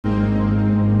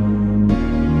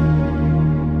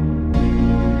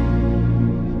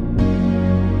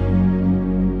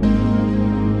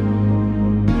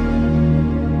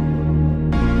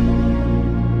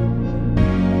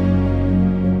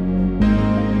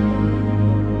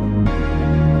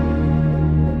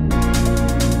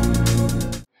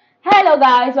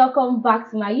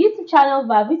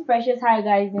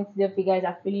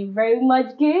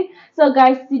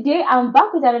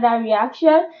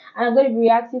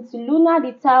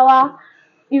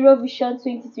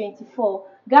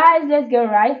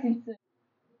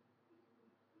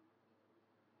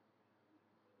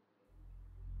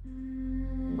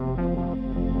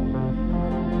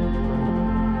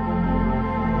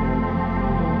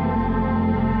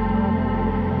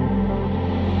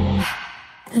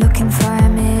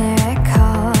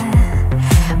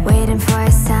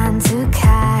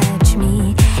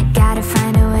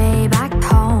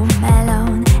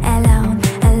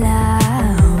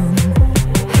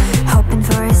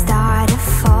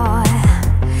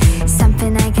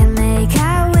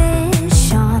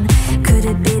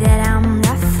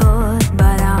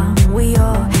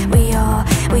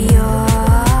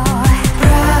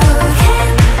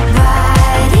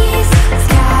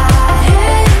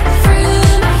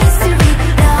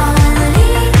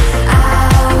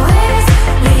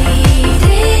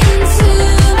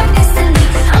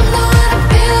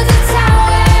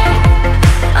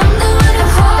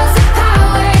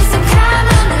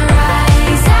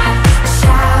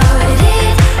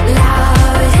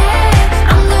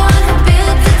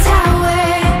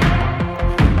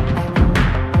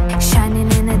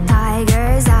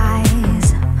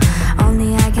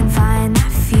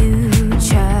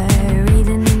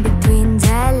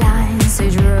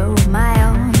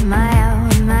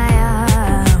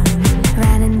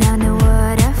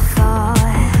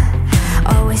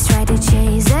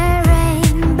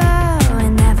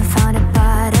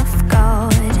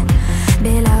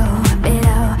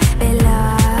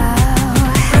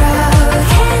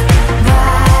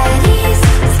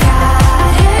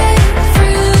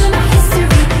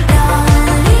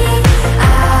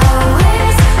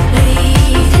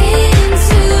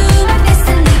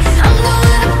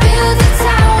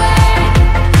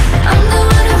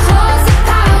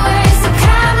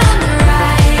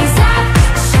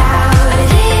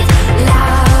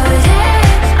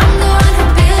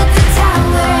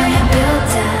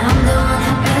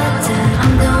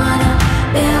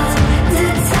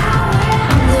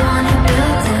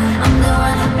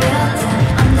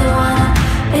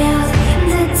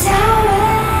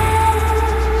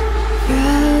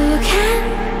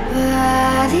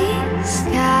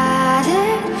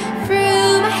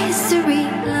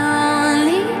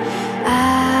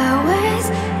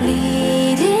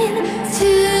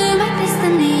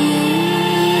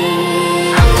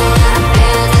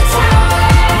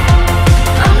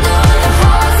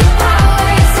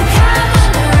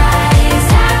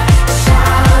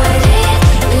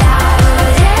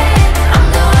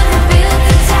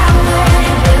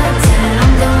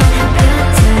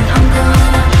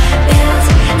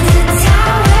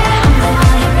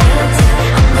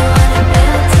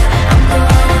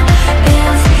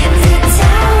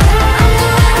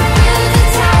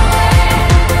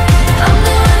I'm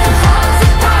the one who holds the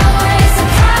power, so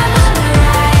come on,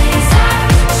 rise up,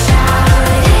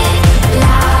 shout it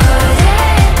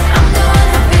louder. I'm the one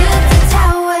who built the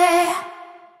tower.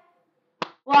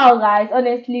 Wow, guys,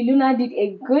 honestly, Luna did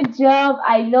a good job.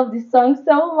 I love this song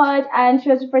so much, and she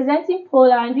was representing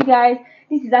Poland. You guys,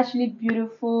 this is actually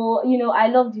beautiful. I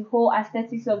love the whole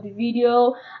aesthetics of the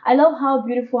video. I love how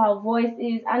beautiful her voice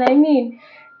is, and I mean,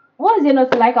 what's there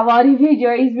not to like about the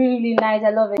video? It's really, really nice. I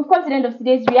love it. We've come to the end of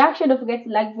today's reaction. Don't forget to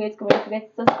like, comment, don't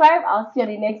forget to subscribe. I'll see you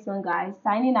on the next one, guys.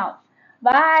 Signing out.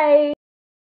 Bye.